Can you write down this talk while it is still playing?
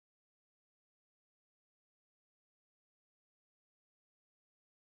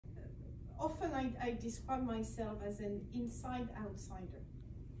often I describe myself as an inside outsider.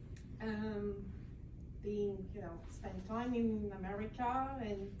 Being, spend time in America,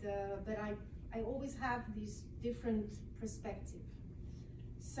 and but I always have this different perspective.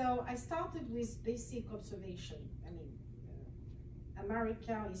 So I started with basic observation. I mean,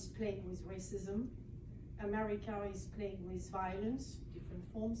 America is plagued with racism. America is plagued with violence, different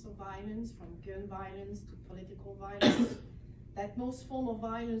forms of violence, from gun violence to political violence. That most forms of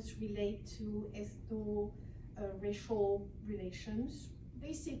violence relate to ethno-racial relations.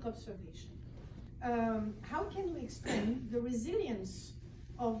 Basic observation. How can we explain the resilience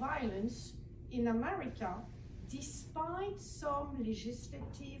of violence in America despite some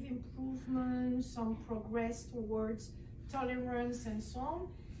legislative improvements, some progress towards tolerance and so on,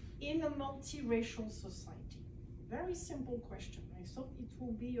 in a multiracial society? Very simple question. I thought it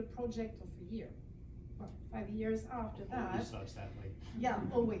will be a project of a year. Well, 5 years after that. Always starts that way. Yeah,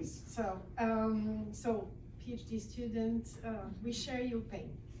 always. So, PhD student, we share your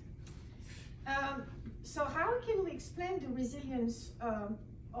pain. So how can we explain the resilience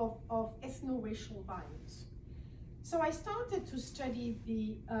of ethno-racial violence? So I started to study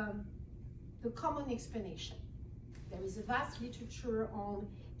the common explanation. There is a vast literature on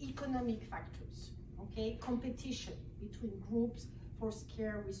economic factors, okay? Competition between groups for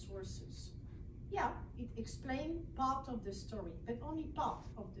scarce resources. Yeah, it explains part of the story, but only part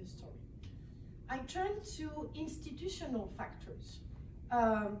of the story. I turned to institutional factors,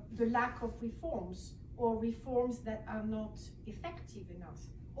 the lack of reforms, or reforms that are not effective enough,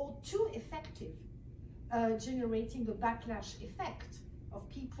 or too effective, generating a backlash effect of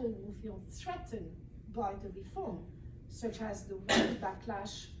people who feel threatened by the reform, such as the white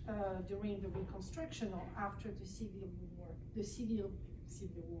backlash during the Reconstruction or after the Civil War, the Civil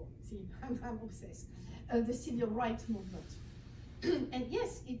War, see, I'm obsessed, the Civil Rights Movement. And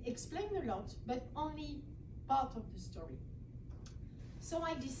yes, it explained a lot, but only part of the story. So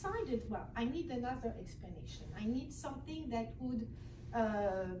I decided, well, I need another explanation. I need something that would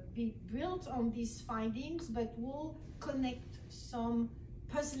be built on these findings, but will connect some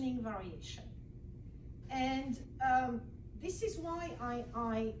puzzling variation. And this is why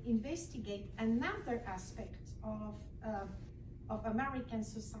I investigate another aspect of American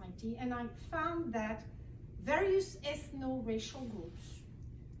society, and I found that various ethno-racial groups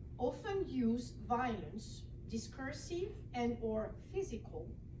often use violence, discursive and or physical,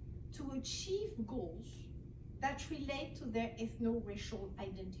 to achieve goals that relate to their ethno-racial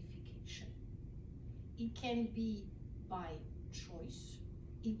identification. It can be by choice,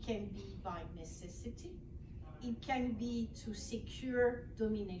 it can be by necessity, it can be to secure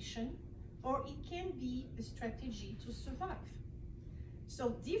domination, or it can be a strategy to survive.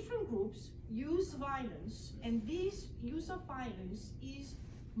 So different groups use violence, and this use of violence is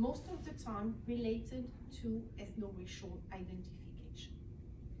most of the time related to ethno-racial identification.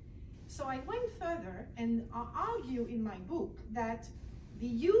 So I went further, and I argue in my book that the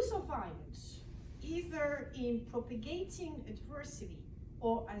use of violence, either in propagating adversity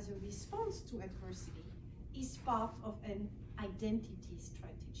or as a response to adversity, is part of an identity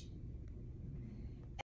strategy.